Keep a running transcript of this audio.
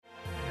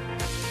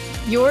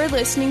You're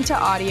listening to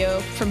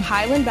audio from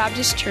Highland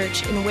Baptist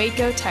Church in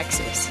Waco,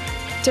 Texas.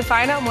 To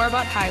find out more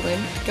about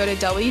Highland, go to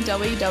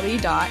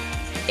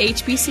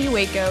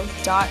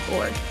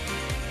www.hbcwaco.org.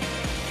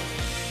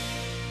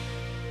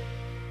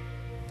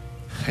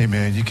 Hey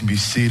man, you can be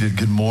seated.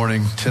 Good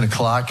morning, 10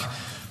 o'clock.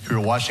 If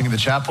you're watching in the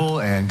chapel,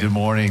 and good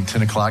morning,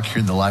 10 o'clock here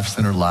in the Life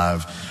Center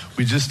Live.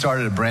 We just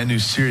started a brand new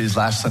series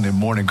last Sunday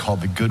morning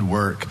called The Good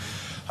Work.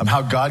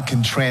 How God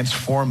can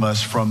transform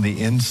us from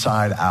the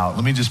inside out.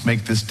 Let me just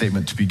make this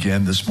statement to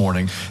begin this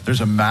morning. There's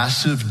a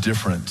massive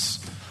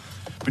difference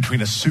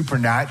between a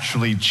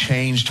supernaturally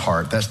changed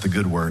heart, that's the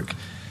good work,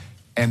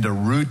 and a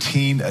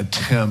routine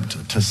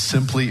attempt to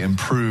simply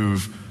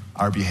improve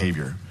our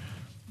behavior.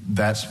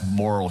 That's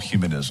moral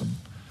humanism.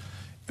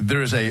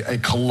 There is a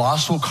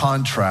colossal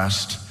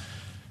contrast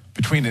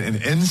between an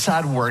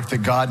inside work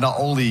that God not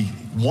only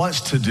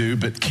wants to do,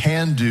 but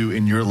can do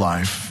in your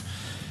life,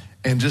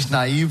 and just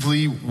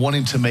naively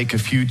wanting to make a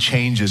few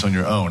changes on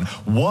your own.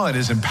 One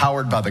is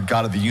empowered by the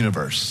God of the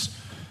universe.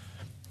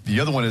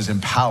 The other one is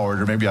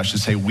empowered, or maybe I should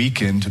say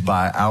weakened,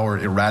 by our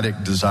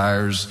erratic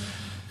desires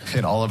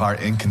and all of our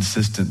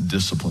inconsistent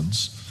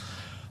disciplines.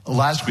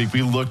 Last week,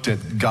 we looked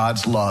at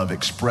God's love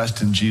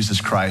expressed in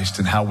Jesus Christ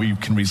and how we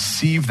can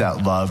receive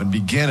that love and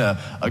begin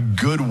a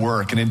good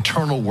work, an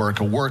internal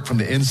work, a work from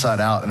the inside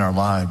out in our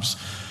lives.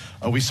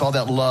 We saw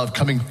that love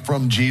coming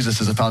from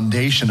Jesus as a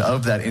foundation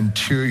of that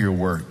interior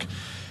work.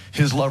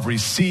 His love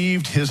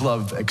received, his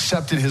love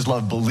accepted, his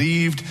love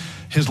believed,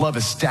 his love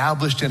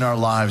established in our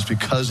lives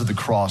because of the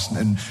cross.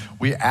 And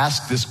we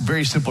ask this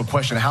very simple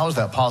question: how is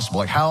that possible?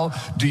 Like, how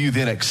do you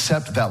then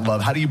accept that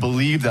love? How do you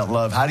believe that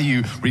love? How do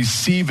you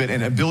receive it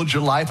and build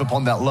your life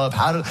upon that love?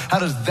 How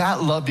does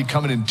that love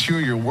become an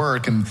interior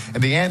work? And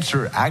the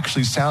answer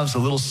actually sounds a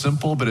little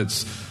simple, but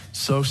it's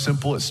so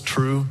simple, it's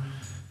true.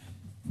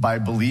 By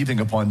believing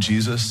upon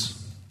Jesus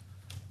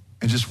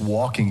and just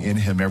walking in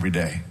him every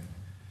day.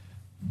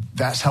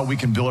 That's how we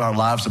can build our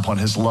lives upon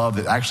his love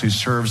that actually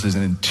serves as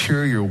an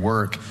interior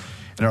work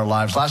in our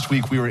lives. Last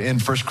week we were in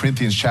 1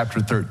 Corinthians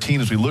chapter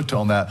 13 as we looked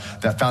on that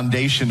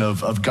foundation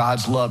of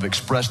God's love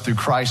expressed through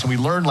Christ. And we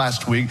learned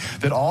last week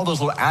that all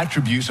those little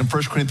attributes in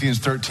 1 Corinthians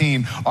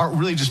 13 aren't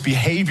really just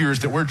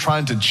behaviors that we're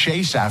trying to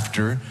chase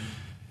after.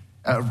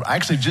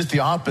 Actually, just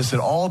the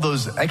opposite. All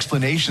those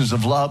explanations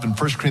of love in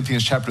 1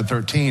 Corinthians chapter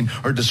 13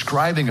 are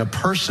describing a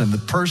person, the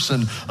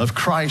person of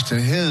Christ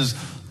and his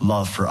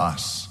love for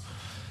us.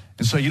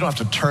 And so you don't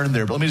have to turn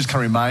there, but let me just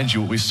kind of remind you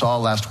what we saw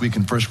last week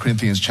in 1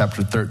 Corinthians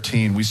chapter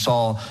 13. We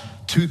saw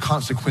two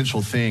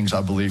consequential things,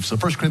 I believe. So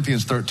 1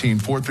 Corinthians 13,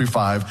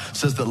 4-5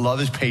 says that love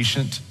is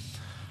patient,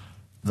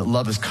 that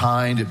love is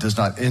kind, it does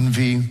not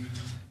envy,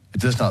 it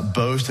does not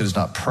boast, it is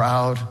not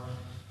proud.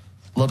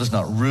 Love is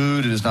not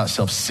rude, it is not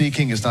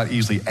self-seeking, it's not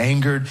easily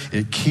angered,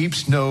 it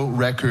keeps no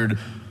record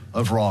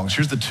of wrongs.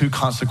 Here's the two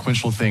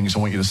consequential things I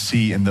want you to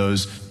see in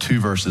those two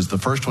verses. The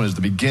first one is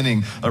the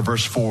beginning of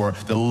verse 4,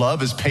 that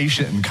love is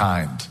patient and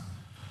kind.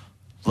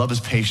 Love is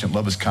patient,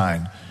 love is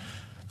kind.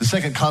 The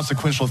second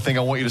consequential thing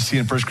I want you to see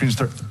in 1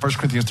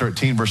 Corinthians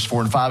 13, verse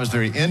 4 and 5 is the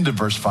very end of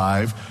verse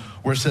 5,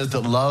 where it says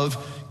that love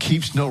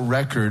keeps no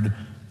record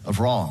of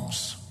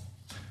wrongs.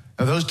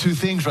 Now, those two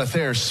things right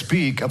there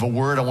speak of a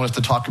word I want us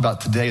to talk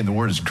about today, and the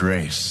word is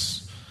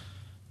grace.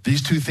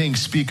 These two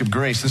things speak of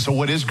grace. And so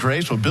what is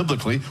grace? Well,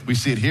 biblically, we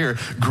see it here.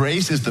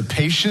 Grace is the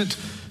patient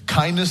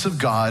kindness of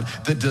God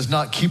that does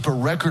not keep a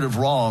record of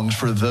wrongs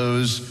for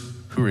those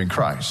who are in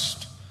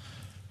Christ.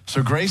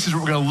 So grace is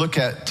what we're going to look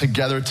at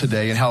together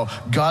today, and how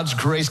God's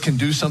grace can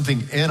do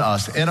something in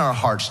us, in our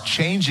hearts,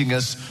 changing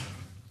us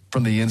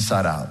from the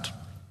inside out.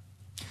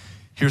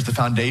 Here's the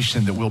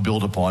foundation that we'll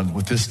build upon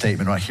with this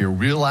statement right here: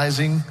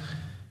 realizing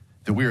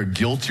that we are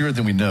guiltier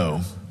than we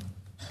know,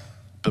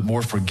 but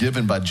more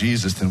forgiven by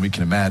Jesus than we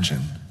can imagine.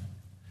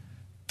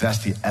 That's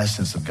the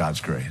essence of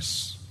God's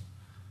grace.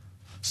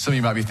 Some of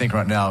you might be thinking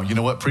right now, you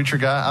know what, preacher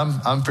guy,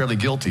 I'm fairly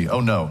guilty. Oh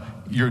no,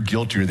 you're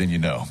guiltier than you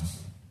know.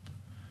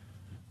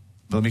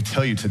 But let me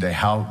tell you today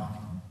how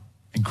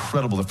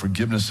incredible the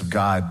forgiveness of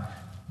God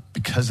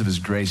because of his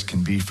grace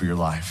can be for your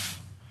life.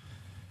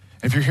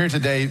 If you're here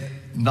today,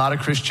 not a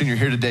Christian, you're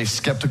here today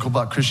skeptical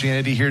about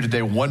Christianity, here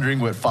today wondering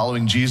what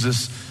following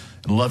Jesus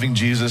and loving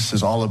Jesus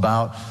is all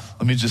about,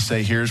 let me just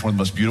say, here's one of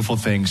the most beautiful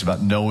things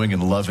about knowing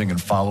and loving and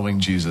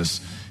following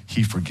Jesus.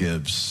 He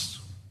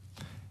forgives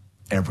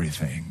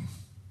everything.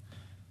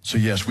 So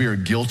yes, we are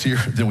guiltier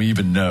than we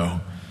even know,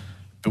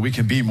 but we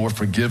can be more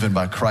forgiven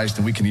by Christ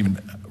than we can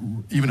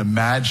even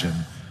imagine.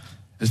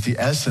 It's the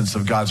essence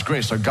of God's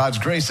grace. So God's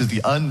grace is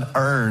the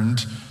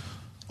unearned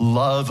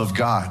love of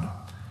God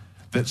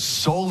that's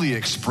solely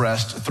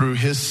expressed through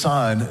his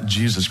son,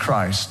 Jesus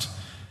Christ.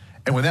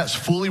 And when that's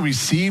fully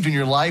received in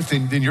your life,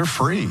 then you're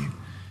free.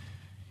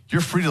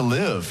 You're free to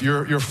live.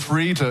 You're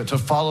free to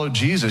follow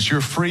Jesus.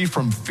 You're free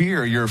from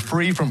fear. You're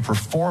free from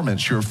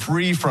performance. You're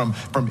free from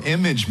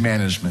image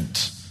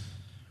management.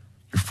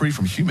 You're free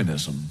from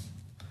humanism.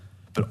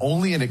 But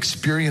only an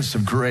experience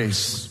of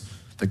grace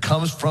that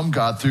comes from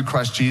God through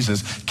Christ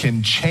Jesus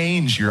can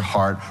change your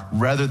heart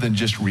rather than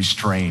just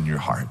restrain your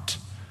heart.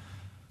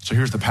 So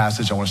here's the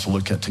passage I want us to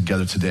look at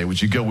together today.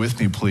 Would you go with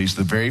me, please?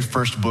 The very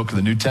first book of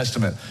the New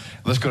Testament.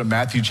 Let's go to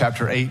Matthew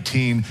chapter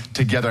 18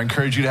 together. I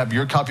encourage you to have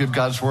your copy of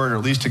God's word, or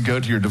at least to go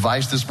to your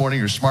device this morning,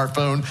 your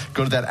smartphone,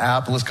 go to that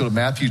app, and let's go to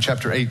Matthew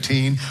chapter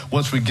 18.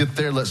 Once we get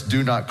there, let's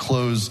do not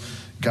close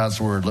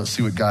God's word. Let's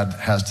see what God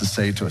has to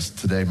say to us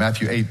today.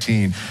 Matthew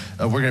 18.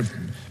 We're going to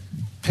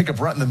pick up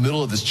right in the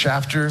middle of this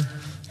chapter.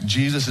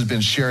 Jesus has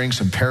been sharing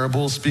some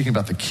parables, speaking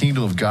about the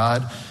kingdom of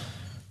God.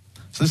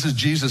 So this is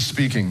Jesus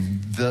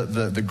speaking,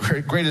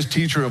 the greatest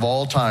teacher of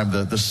all time,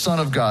 the Son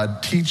of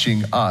God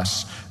teaching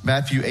us.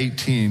 Matthew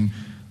 18,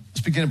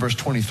 let's begin in verse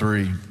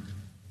 23.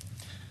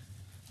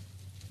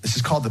 This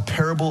is called the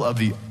parable of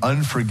the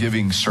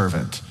unforgiving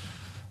servant.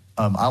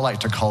 I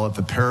like to call it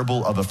the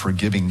parable of a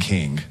forgiving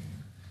king.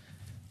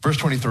 Verse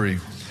 23,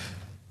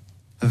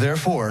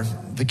 therefore,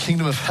 the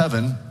kingdom of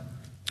heaven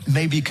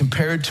may be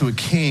compared to a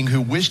king who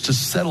wished to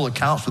settle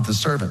accounts with his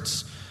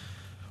servants.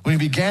 When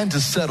he began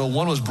to settle,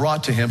 one was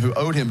brought to him who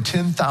owed him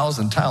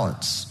 10,000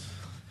 talents.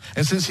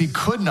 And since he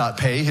could not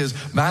pay, his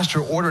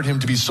master ordered him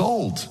to be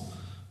sold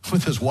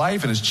with his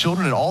wife and his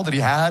children and all that he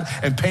had,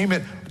 and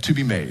payment to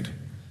be made.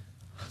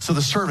 So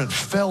the servant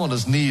fell on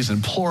his knees,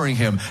 imploring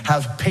him,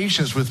 have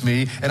patience with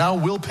me, and I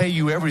will pay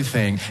you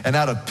everything. And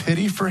out of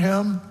pity for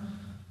him,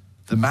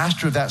 the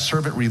master of that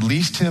servant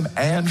released him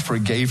and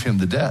forgave him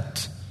the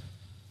debt.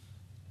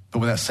 But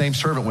when that same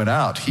servant went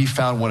out, he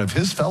found one of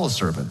his fellow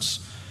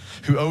servants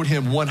who owed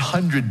him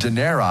 100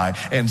 denarii,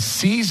 and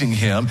seizing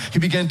him, he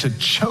began to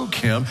choke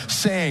him,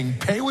 saying,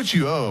 pay what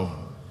you owe.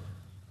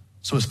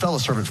 So his fellow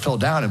servant fell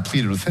down and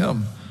pleaded with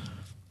him,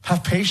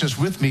 have patience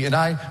with me, and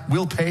I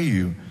will pay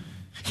you.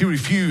 He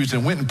refused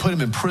and went and put him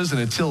in prison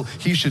until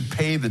he should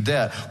pay the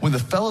debt. When the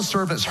fellow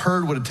servants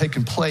heard what had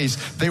taken place,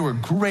 they were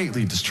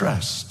greatly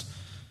distressed.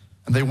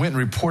 And they went and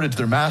reported to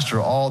their master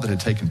all that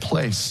had taken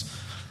place.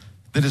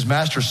 Then his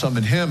master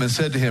summoned him and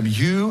said to him,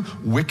 you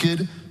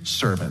wicked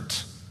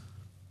servant,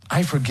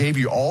 I forgave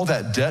you all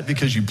that debt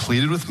because you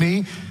pleaded with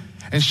me.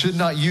 And should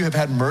not you have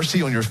had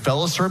mercy on your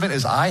fellow servant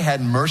as I had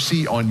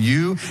mercy on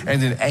you?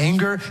 And in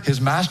anger, his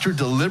master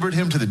delivered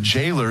him to the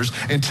jailers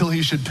until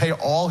he should pay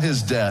all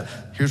his debt.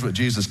 Here's what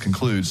Jesus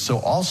concludes. So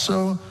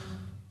also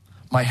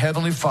my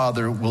heavenly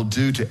Father will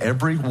do to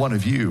every one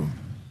of you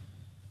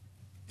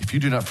if you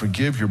do not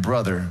forgive your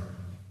brother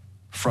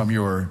from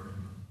your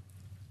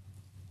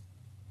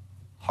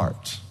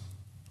heart.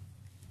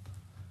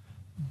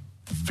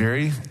 The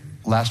very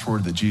last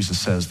word that Jesus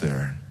says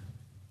there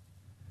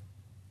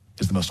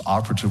is the most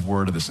operative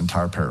word of this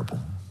entire parable.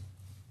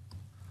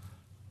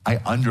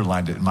 I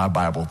underlined it in my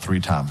Bible 3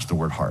 times, the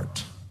word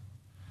heart.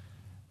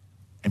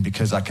 And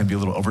because I can be a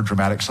little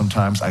overdramatic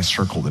sometimes, I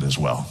circled it as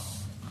well.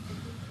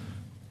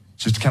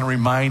 Just to kind of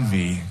remind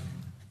me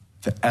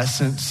the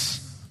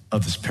essence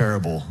of this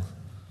parable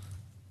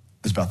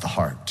is about the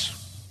heart.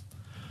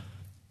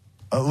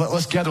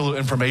 Let's gather a little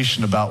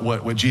information about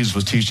what Jesus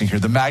was teaching here,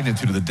 the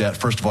magnitude of the debt.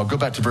 First of all, go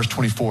back to verse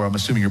 24. I'm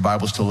assuming your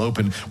Bible's still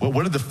open.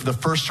 What did the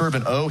first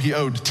servant owe? He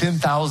owed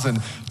 10,000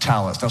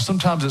 talents. Now,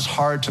 sometimes it's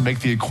hard to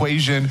make the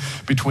equation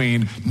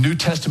between New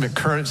Testament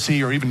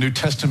currency or even New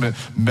Testament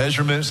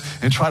measurements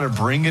and try to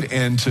bring it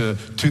into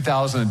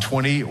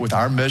 2020 with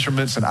our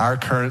measurements and our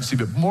currency.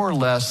 But more or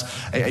less,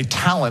 a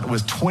talent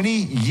was 20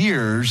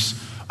 years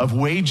of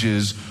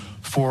wages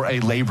for a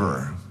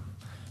laborer.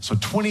 So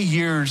 20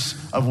 years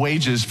of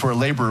wages for a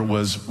laborer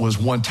was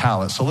 1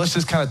 talent. So let's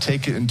just kind of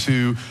take it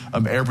into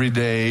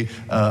everyday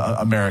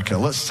America.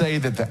 Let's say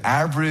that the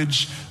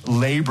average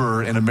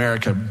laborer in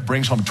America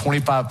brings home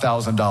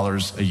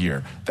 $25,000 a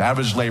year. The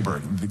average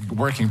laborer,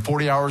 working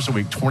 40 hours a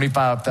week,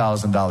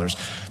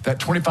 $25,000. That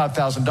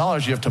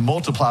 $25,000 you have to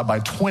multiply by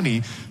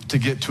 20 to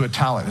get to a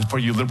talent. And for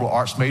you liberal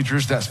arts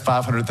majors, that's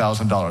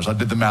 $500,000. I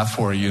did the math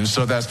for you.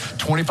 So that's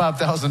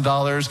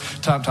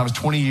 $25,000 times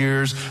 20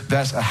 years.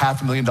 That's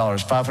 $500,000,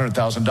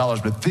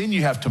 $500,000. But then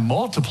you have to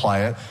multiply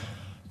it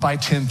by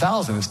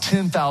 10,000. It's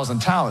 10,000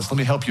 talents. Let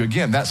me help you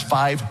again. That's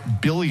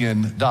 $5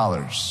 billion.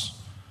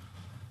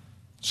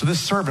 So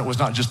this servant was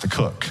not just a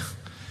cook.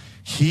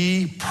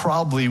 He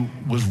probably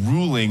was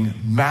ruling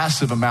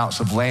massive amounts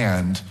of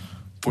land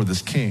for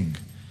this king.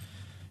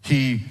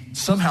 He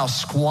somehow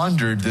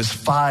squandered this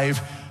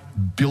 $5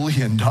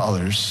 billion,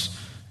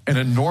 an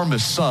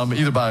enormous sum,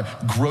 either by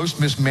gross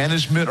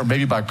mismanagement or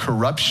maybe by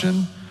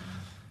corruption.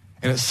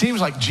 And it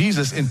seems like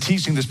Jesus, in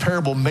teaching this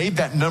parable, made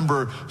that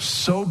number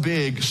so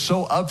big,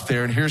 so up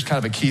there, and here's kind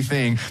of a key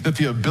thing, that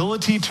the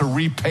ability to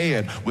repay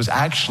it was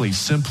actually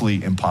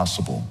simply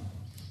impossible.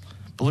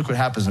 But look what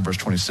happens in verse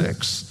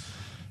 26.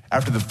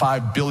 After the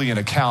 $5 billion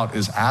account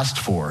is asked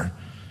for,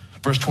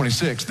 verse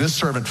 26, this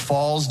servant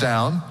falls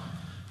down.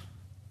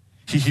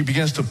 He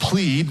begins to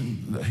plead,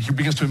 he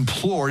begins to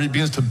implore, he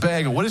begins to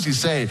beg. And what does he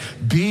say?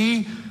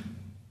 Be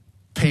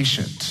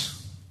patient.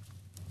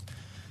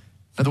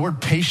 Now, the word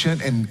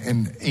patient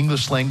in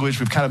English language,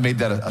 we've kind of made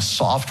that a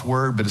soft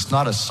word, but it's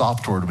not a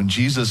soft word. When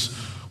Jesus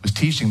was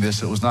teaching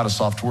this, it was not a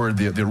soft word.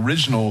 The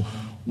original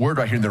word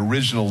right here in the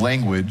original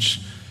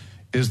language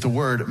is the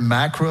word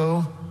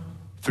macro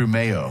through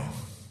meo.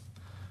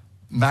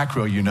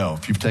 Macro,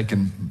 if you've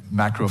taken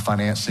macro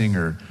financing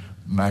or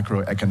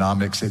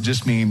macroeconomics, it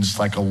just means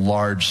like a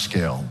large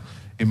scale.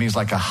 It means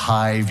like a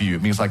high view.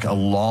 It means like a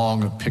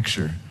long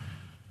picture.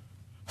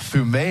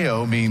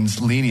 Thumeo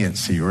means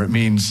leniency, or it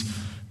means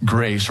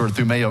grace, or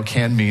thumeo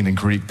can mean in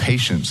Greek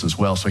patience as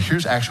well. So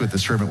here's actually what the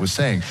servant was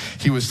saying.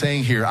 He was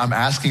saying here, I'm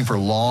asking for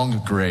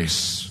long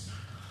grace.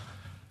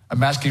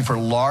 I'm asking for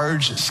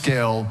large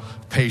scale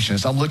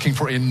patience. I'm looking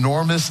for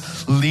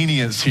enormous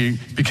leniency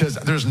because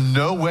there's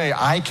no way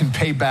I can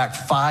pay back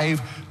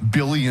 $5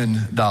 billion.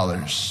 Now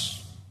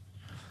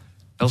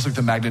let's look at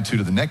the magnitude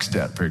of the next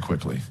debt very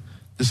quickly.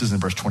 This is in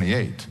verse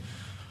 28.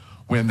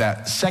 When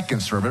that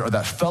second servant, or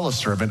that fellow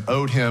servant,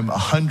 owed him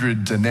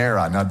 100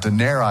 denarii. Now,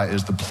 denarii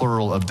is the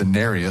plural of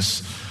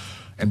denarius,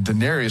 and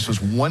denarius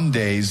was one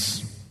day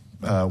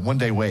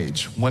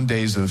wage, 1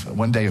 day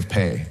of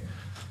pay.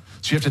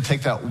 So you have to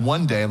take that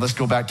 1 day, and let's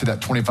go back to that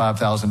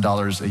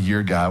 $25,000 a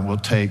year guy. We'll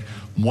take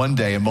 1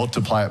 day and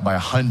multiply it by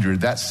 100.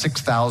 That's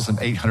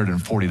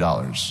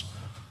 $6,840.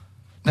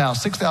 Now,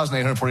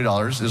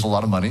 $6,840 is a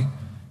lot of money.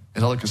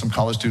 As I look at some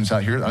college students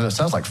out here, that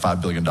sounds like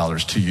 $5 billion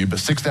to you, but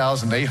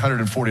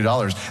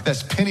 $6,840,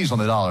 that's pennies on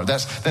the dollar.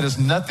 That is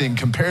nothing,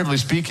 comparatively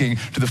speaking,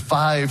 to the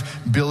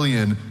 $5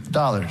 billion.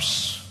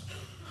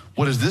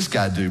 What does this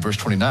guy do? Verse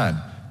 29.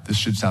 This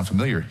should sound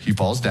familiar. He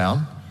falls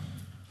down.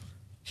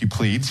 He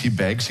pleads, he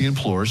begs, he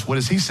implores. What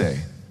does he say?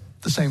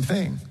 The same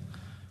thing.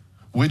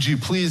 Would you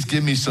please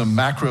give me some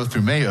macro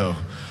thumeo?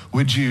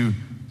 Would you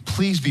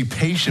please be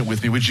patient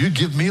with me? Would you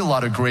give me a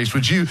lot of grace?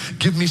 Would you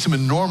give me some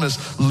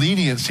enormous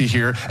leniency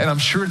here? And I'm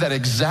sure that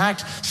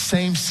exact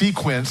same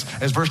sequence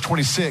as verse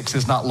 26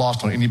 is not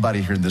lost on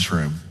anybody here in this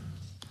room.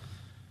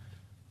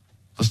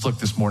 Let's look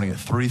this morning at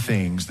 3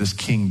 things this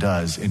king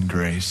does in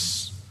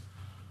grace.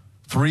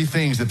 3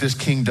 things that this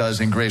king does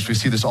in grace. We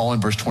see this all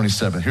in verse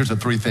 27. Here's the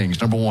 3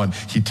 things. Number 1,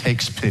 he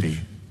takes pity.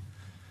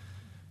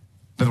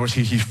 In other words,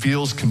 he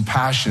feels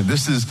compassion.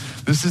 This is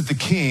the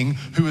king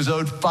who is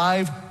owed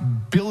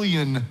 $5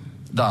 billion.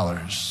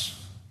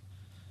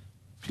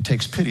 He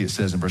takes pity, it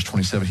says in verse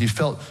 27. He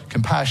felt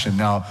compassion.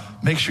 Now,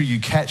 make sure you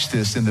catch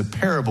this in the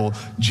parable.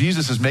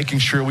 Jesus is making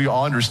sure we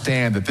all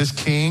understand that this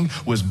king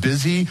was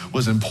busy,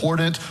 was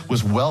important,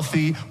 was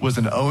wealthy, was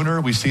an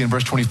owner. We see in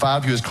verse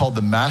 25, he was called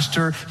the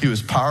master. He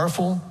was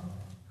powerful.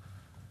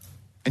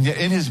 And yet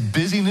in his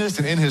busyness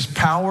and in his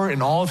power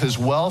and all of his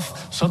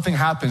wealth, something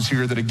happens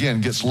here that,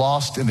 again, gets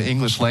lost in the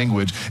English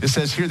language. It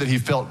says here that he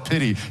felt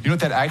pity. You know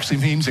what that actually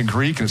means in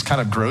Greek? And it's kind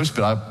of gross,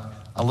 but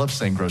I love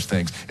saying gross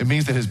things. It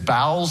means that his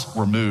bowels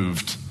were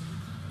moved.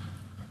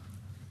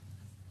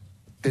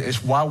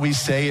 It's why we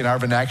say in our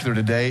vernacular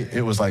today,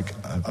 it was like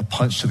a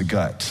punch to the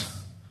gut.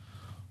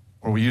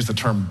 Or we use the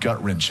term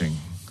gut-wrenching.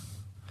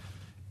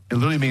 It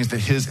literally means that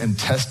his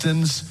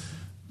intestines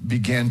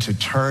began to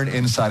turn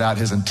inside out.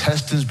 His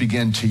intestines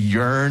began to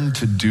yearn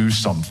to do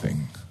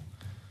something.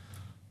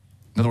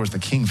 In other words, the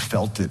king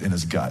felt it in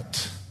his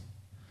gut.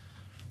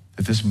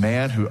 That this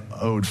man who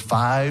owed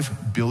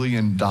 $5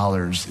 billion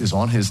is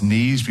on his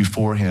knees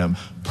before him,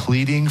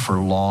 pleading for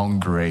long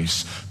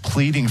grace,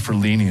 pleading for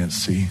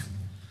leniency.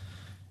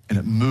 And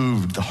it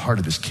moved the heart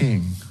of this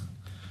king.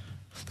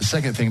 The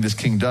second thing this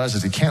king does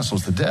is he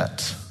cancels the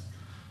debt.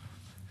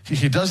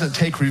 He doesn't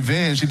take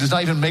revenge. He does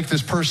not even make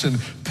this person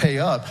pay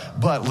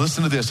up. But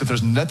listen to this. If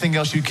there's nothing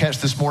else you catch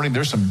this morning,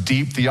 there's some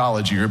deep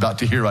theology you're about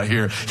to hear right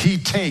here.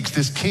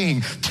 This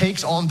king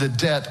takes on the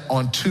debt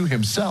onto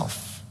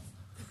himself.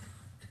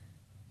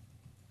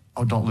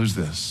 Oh, don't lose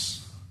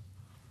this.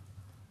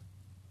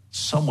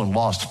 Someone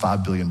lost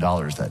 $5 billion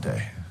that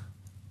day.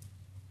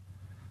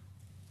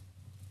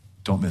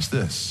 Don't miss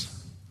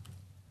this.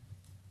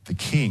 The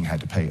king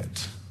had to pay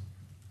it.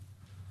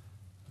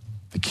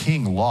 The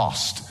king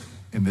lost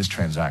in this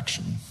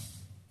transaction.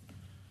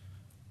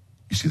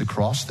 You see the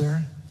cross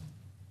there?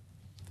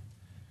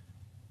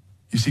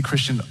 You see,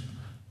 Christian,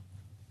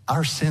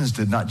 our sins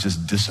did not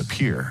just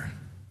disappear.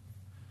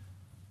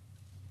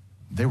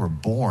 They were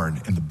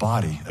born in the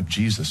body of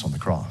Jesus on the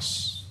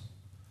cross.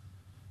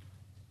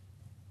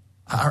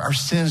 Our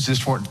sins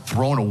just weren't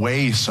thrown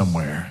away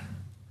somewhere.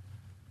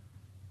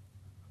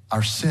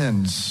 Our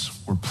sins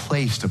were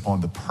placed upon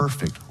the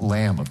perfect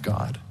Lamb of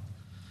God.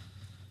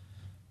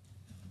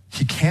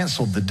 He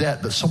canceled the debt,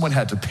 but someone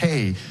had to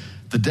pay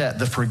the debt.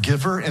 The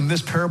forgiver in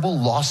this parable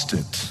lost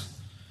it.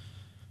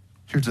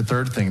 Here's the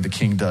third thing the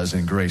king does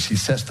in grace. He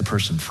sets the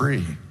person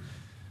free.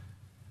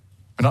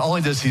 But not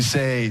only does he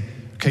say,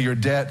 okay, your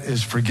debt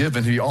is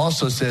forgiven, he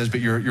also says,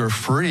 but you're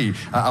free.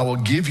 I will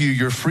give you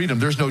your freedom.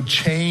 There's no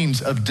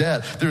chains of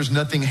debt. There's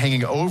nothing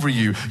hanging over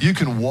you. You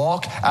can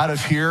walk out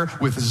of here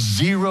with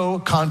zero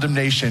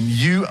condemnation.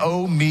 You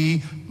owe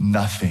me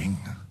nothing.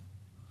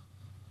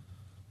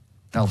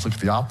 Now let's look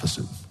at the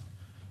opposite.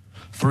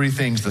 3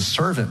 things the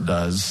servant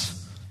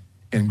does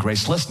in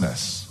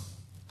gracelessness.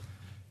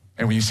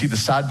 And when you see the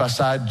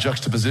side-by-side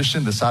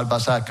juxtaposition, the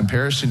side-by-side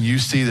comparison, you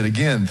see that,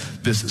 again,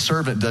 this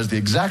servant does the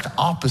exact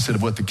opposite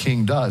of what the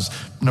king does.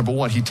 Number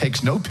 1, he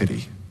takes no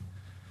pity.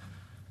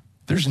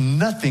 There's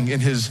nothing in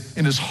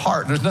his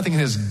heart, there's nothing in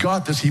his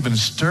gut that's even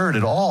stirred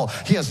at all.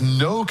 He has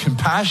no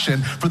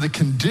compassion for the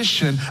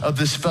condition of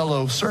this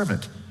fellow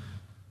servant.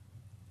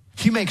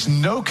 He makes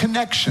no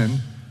connection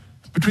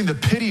between the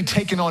pity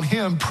taken on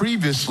him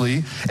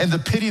previously and the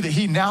pity that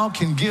he now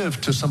can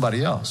give to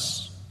somebody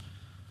else.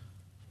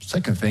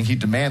 Second thing, he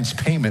demands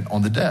payment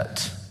on the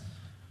debt.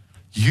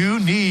 You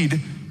need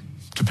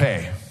to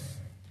pay.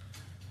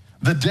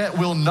 The debt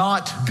will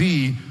not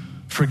be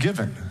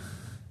forgiven.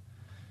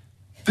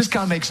 This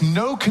guy makes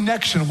no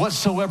connection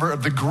whatsoever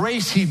of the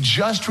grace he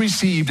just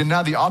received and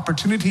now the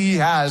opportunity he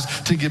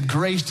has to give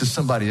grace to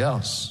somebody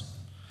else.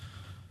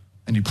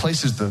 And he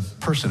places the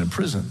person in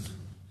prison.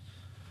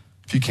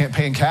 If you can't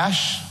pay in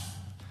cash,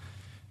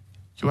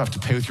 you'll have to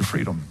pay with your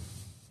freedom.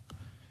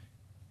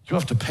 You'll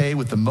have to pay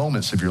with the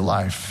moments of your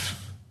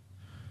life.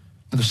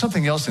 And there's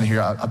something else in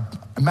here. I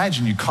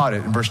imagine you caught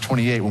it in verse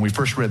 28 when we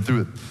first read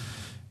through it.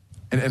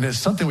 And it's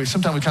something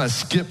sometimes we kind of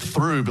skip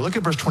through, but look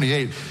at verse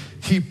 28.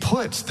 He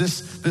puts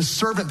this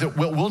servant that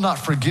will not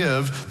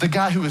forgive, the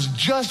guy who has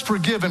just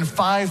forgiven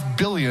 $5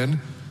 billion,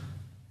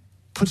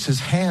 puts his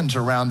hands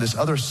around this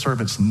other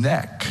servant's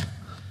neck.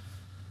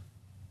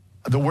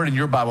 The word in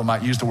your Bible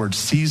might use the word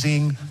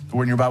seizing. The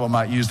word in your Bible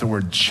might use the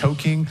word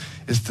choking.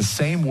 It's the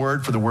same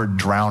word for the word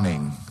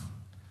drowning.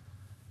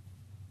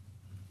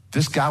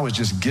 This guy was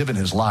just given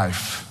his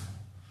life,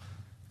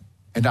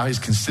 and now he's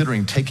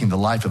considering taking the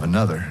life of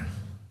another.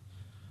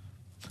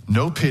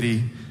 No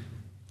pity,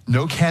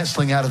 no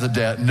canceling out of the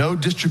debt, no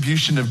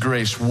distribution of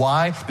grace.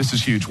 Why? This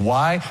is huge.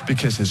 Why?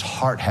 Because his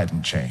heart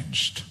hadn't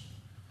changed.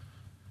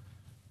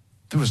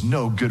 There was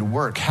no good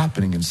work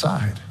happening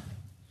inside.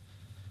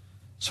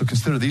 So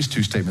consider these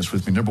two statements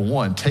with me. Number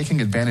one,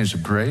 taking advantage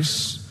of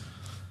grace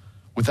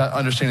without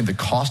understanding the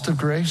cost of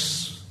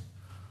grace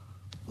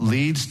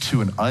leads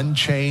to an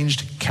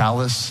unchanged,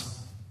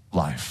 callous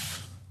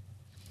life.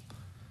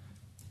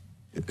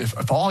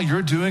 If all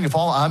you're doing, if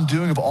all I'm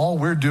doing, if all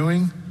we're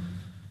doing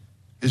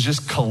is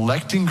just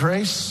collecting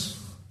grace,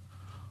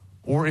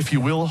 or if you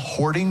will,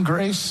 hoarding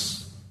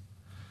grace,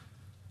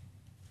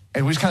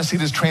 and we just kind of see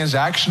this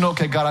transactional,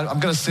 okay, God, I'm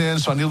going to sin,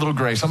 so I need a little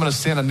grace. I'm going to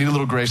sin, I need a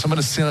little grace. I'm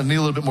going to sin, I need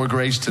a little bit more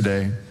grace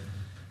today.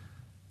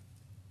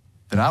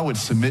 Then I would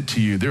submit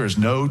to you, there is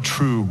no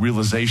true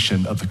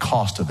realization of the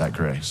cost of that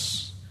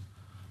grace,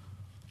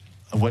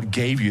 of what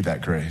gave you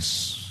that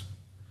grace.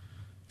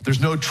 There's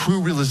no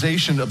true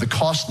realization of the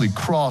costly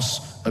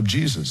cross of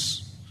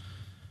Jesus.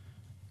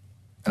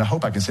 And I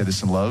hope I can say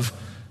this in love.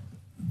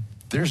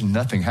 There's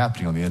nothing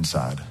happening on the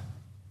inside.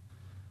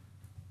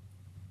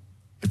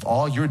 If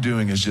all you're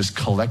doing is just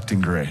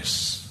collecting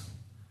grace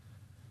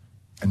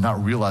and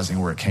not realizing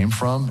where it came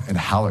from and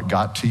how it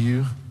got to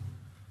you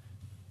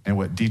and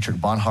what Dietrich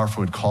Bonhoeffer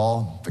would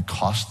call the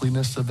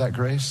costliness of that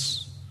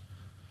grace,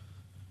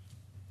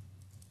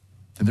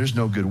 then there's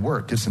no good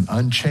work. It's an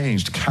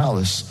unchanged,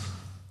 callous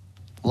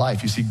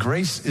life. You see,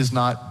 grace is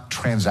not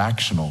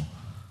transactional.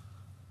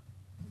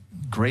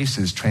 Grace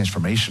is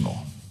transformational.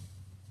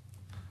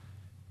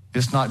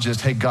 It's not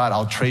just, hey, God,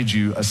 I'll trade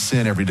you a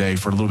sin every day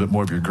for a little bit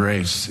more of your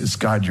grace. It's,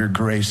 God, your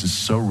grace is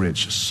so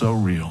rich, so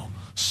real,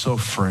 so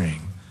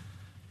freeing.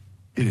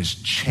 It is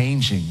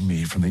changing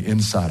me from the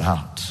inside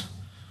out.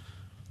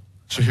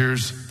 So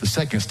here's the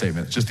second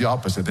statement, just the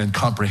opposite. Then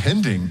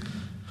comprehending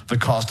the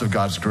cost of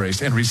God's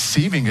grace and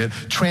receiving it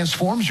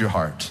transforms your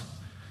heart.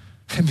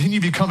 And then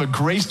you become a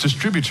grace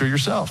distributor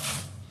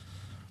yourself.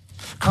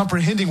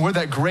 Comprehending where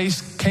that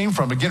grace came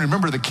from. Again,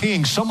 remember the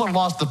king, someone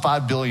lost the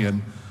 $5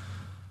 billion.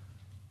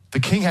 The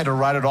king had to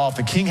write it off.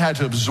 The king had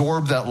to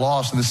absorb that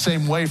loss. In the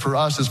same way for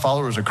us as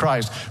followers of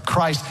Christ,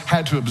 Christ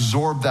had to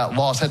absorb that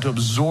loss, had to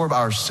absorb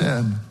our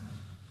sin.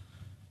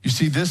 You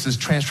see, this is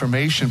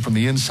transformation from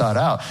the inside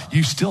out.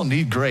 You still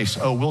need grace.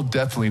 Oh, we'll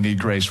definitely need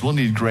grace. We'll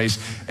need grace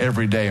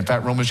every day. In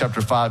fact, Romans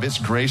chapter 5, it's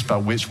grace by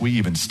which we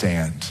even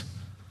stand.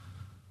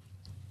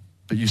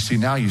 But you see,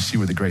 now you see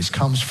where the grace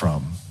comes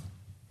from.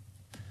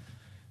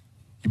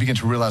 You begin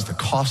to realize the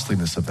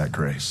costliness of that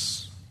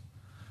grace.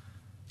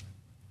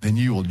 Then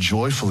you will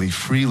joyfully,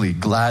 freely,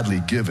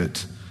 gladly give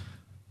it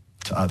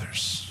to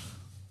others.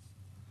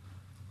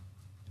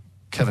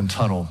 Kevin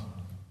Tunnell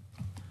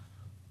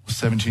was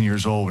 17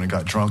 years old when he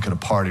got drunk at a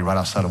party right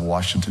outside of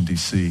Washington,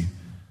 D.C.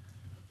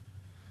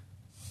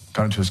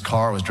 Got into his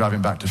car, was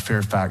driving back to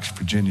Fairfax,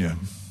 Virginia.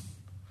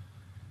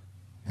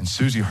 And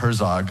Susie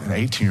Herzog, an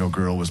 18-year-old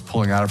girl, was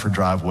pulling out of her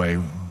driveway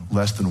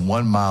less than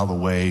 1 mile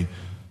away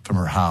from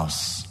her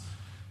house.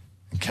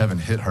 And Kevin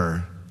hit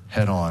her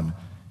head on,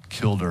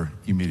 killed her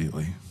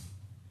immediately.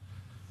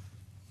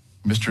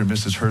 Mr. and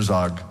Mrs.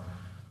 Herzog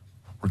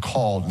were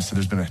called and said,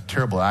 there's been a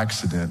terrible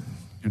accident.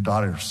 Your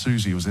daughter,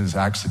 Susie, was in this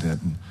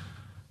accident, and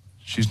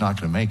she's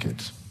not going to make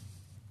it.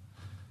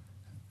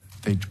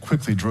 They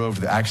quickly drove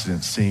to the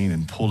accident scene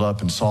and pulled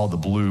up and saw the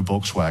blue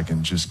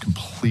Volkswagen just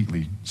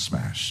completely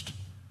smashed.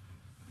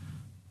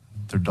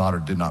 Their daughter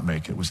did not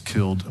make it, was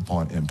killed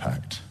upon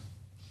impact.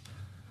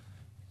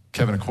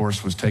 Kevin, of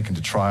course, was taken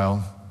to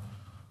trial,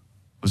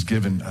 was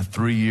given a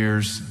 3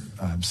 years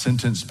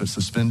sentence, but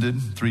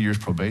suspended, 3 years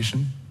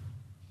probation.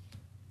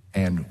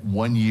 and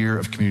 1 year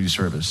of community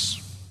service.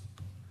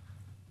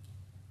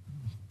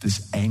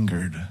 This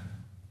angered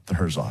the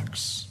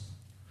Herzogs.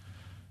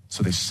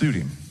 So they sued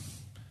him,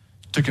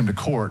 took him to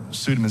court,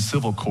 sued him in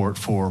civil court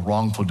for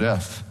wrongful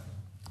death.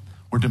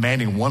 We're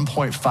demanding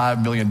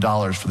 $1.5 million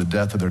for the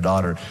death of their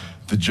daughter.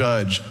 The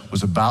judge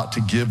was about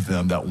to give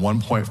them that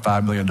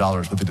 $1.5 million,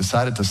 but they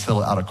decided to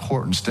settle out of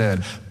court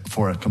instead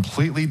for a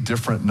completely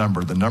different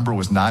number. The number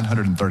was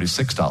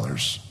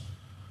 $936.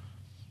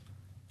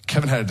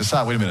 Kevin had to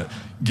decide, wait a minute,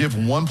 give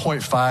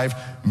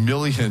 $1.5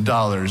 million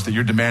that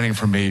you're demanding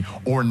from me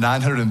or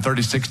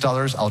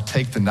 $936, I'll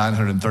take the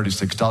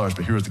 $936,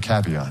 but here's the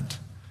caveat.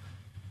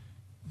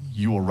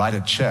 You will write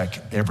a check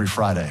every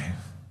Friday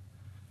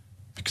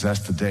because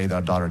that's the day that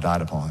our daughter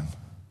died upon.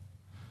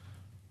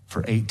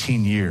 For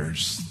 18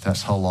 years,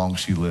 that's how long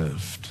she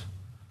lived,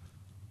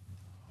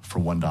 for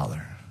 $1.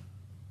 And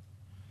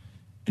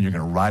you're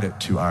gonna write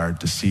it to our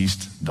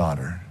deceased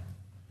daughter.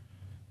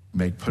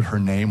 Put her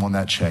name on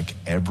that check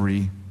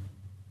every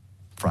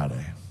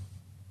Friday.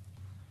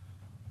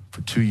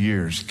 For 2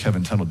 years,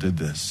 Kevin Tunnell did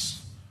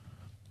this.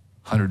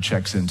 100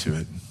 checks into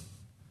it.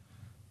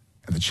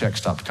 And the check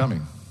stopped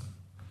coming.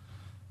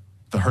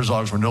 The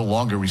Herzogs were no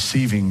longer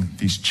receiving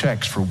these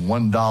checks for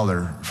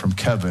 $1 from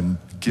Kevin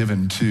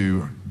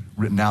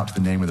written out to the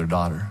name of their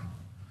daughter.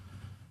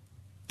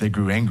 They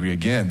grew angry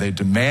again. They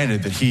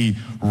demanded that he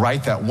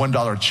write that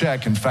 $1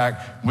 check. In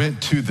fact,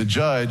 went to the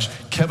judge.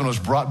 Kevin was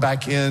brought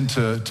back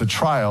into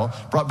trial,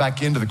 brought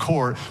back into the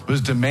court, he was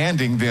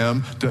demanded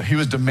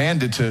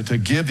to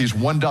give these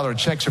 $1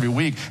 checks every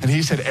week. And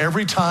he said,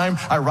 every time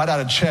I write out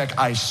a check,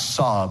 I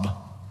sob.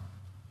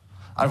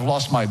 I've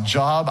lost my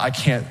job. I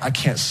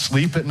can't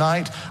sleep at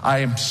night. I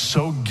am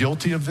so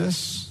guilty of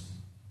this.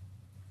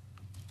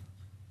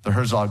 The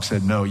Herzog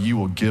said, no, you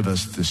will give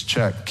us this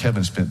check.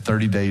 Kevin spent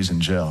 30 days in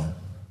jail.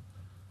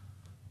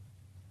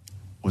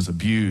 Was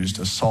abused,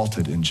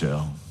 assaulted in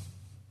jail.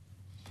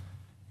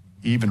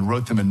 Even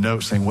wrote them a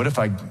note saying, what if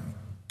I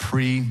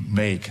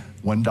pre-make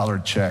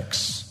 $1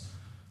 checks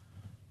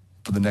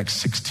for the next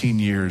 16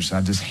 years and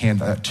I just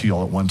hand that to you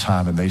all at one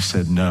time? And they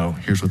said, no.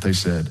 Here's what they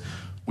said.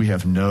 We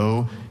have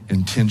no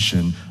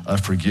intention of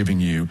forgiving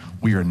you.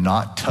 We are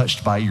not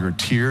touched by your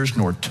tears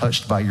nor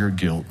touched by your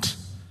guilt.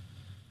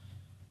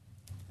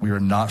 We are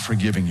not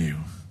forgiving you.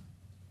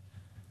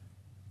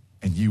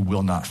 And you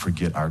will not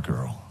forget our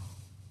girl.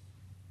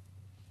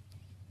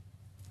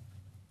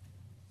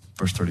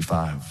 Verse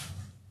 35.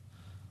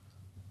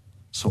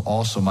 So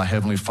also my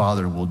heavenly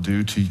Father will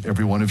do to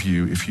every one of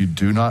you if you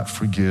do not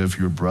forgive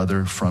your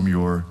brother from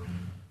your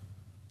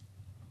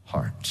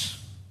heart.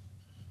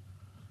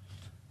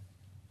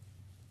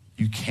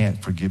 You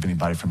can't forgive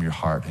anybody from your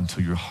heart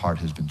until your heart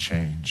has been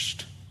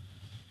changed.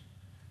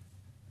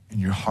 And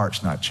your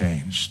heart's not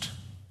changed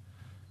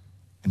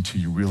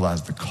until you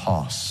realize the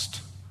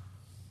cost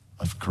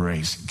of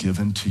grace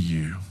given to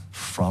you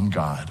from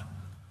God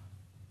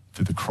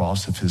through the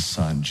cross of his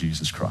son,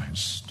 Jesus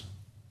Christ.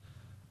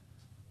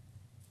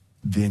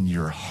 Then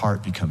your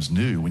heart becomes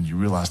new when you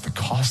realize the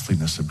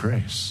costliness of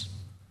grace.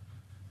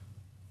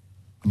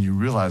 When you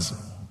realize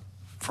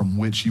from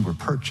which you were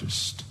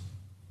purchased.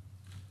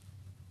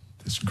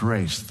 This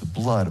grace, the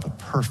blood of a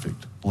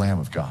perfect Lamb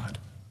of God.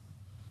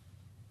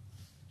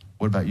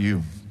 What about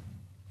you?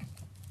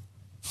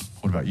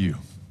 What about you?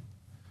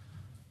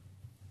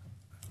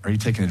 Are you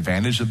taking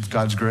advantage of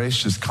God's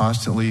grace, just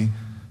constantly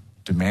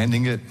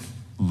demanding it,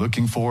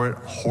 looking for it,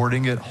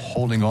 hoarding it,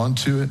 holding on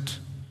to it?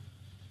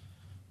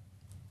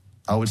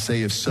 I would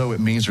say if so, it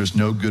means there's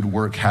no good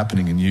work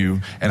happening in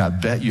you, and I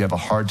bet you have a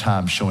hard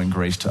time showing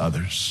grace to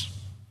others.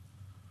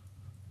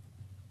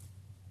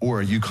 Or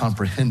are you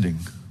comprehending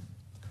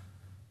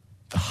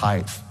the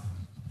height,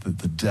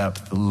 the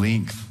depth, the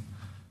length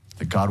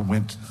that God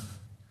went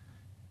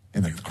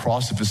in the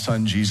cross of his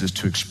son Jesus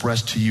to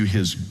express to you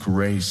his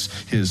grace,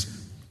 his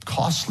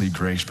costly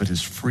grace, but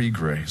his free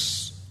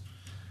grace?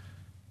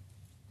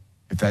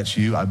 If that's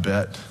you, I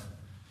bet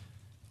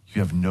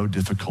you have no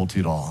difficulty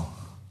at all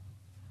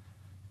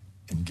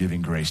in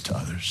giving grace to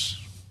others.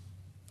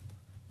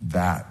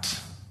 That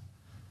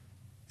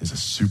is a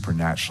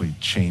supernaturally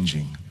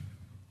changing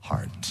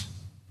heart.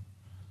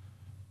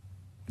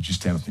 Would you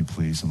stand with me,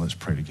 please, and let's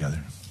pray together.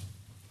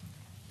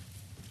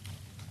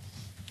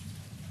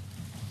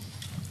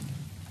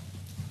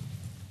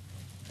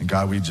 And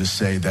God, we just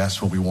say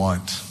that's what we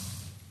want.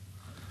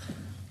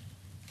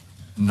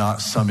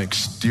 Not some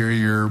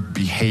exterior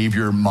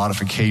behavior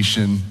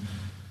modification,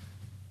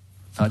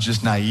 not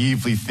just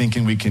naively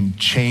thinking we can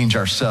change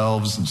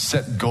ourselves and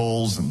set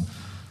goals. And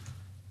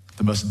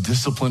the most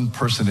disciplined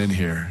person in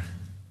here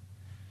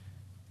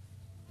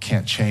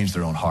can't change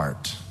their own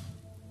heart.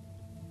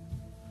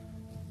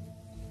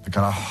 But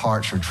God, our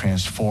hearts are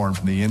transformed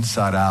from the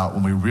inside out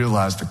when we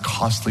realize the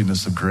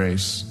costliness of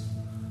grace,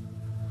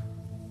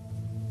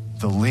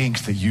 the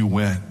length that you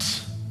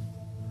went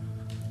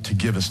to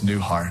give us new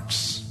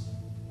hearts.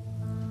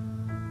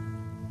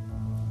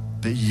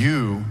 That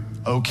you,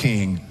 O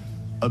King,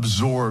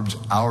 absorbed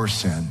our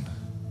sin.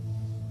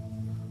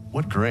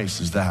 What grace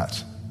is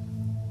that?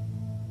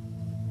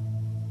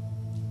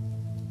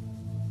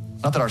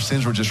 Not that our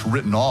sins were just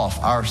written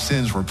off, our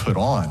sins were put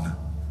on.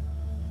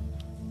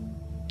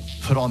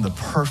 Put on the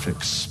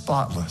perfect,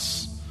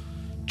 spotless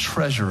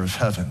treasure of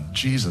heaven,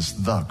 Jesus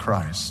the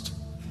Christ.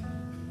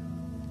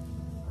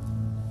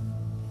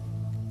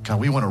 God,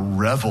 we want to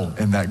revel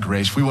in that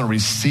grace. We want to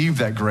receive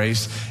that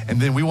grace, and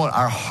then we want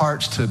our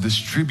hearts to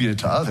distribute it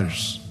to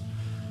others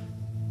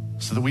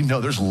so that we know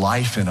there's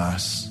life in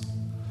us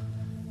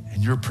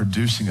and you're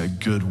producing a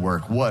good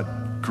work.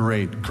 What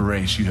great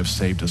grace you have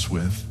saved us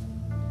with.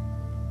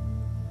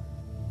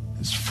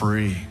 It's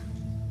free.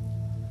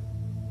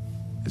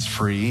 It's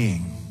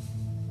freeing.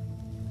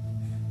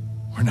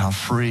 We're now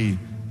free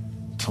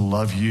to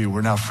love you.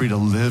 We're now free to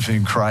live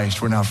in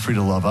Christ. We're now free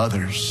to love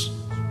others.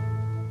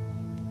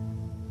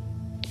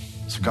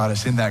 So God,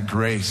 it's in that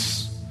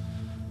grace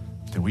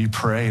that we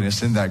pray, and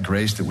it's in that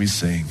grace that we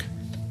sing.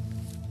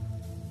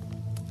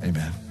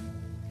 Amen.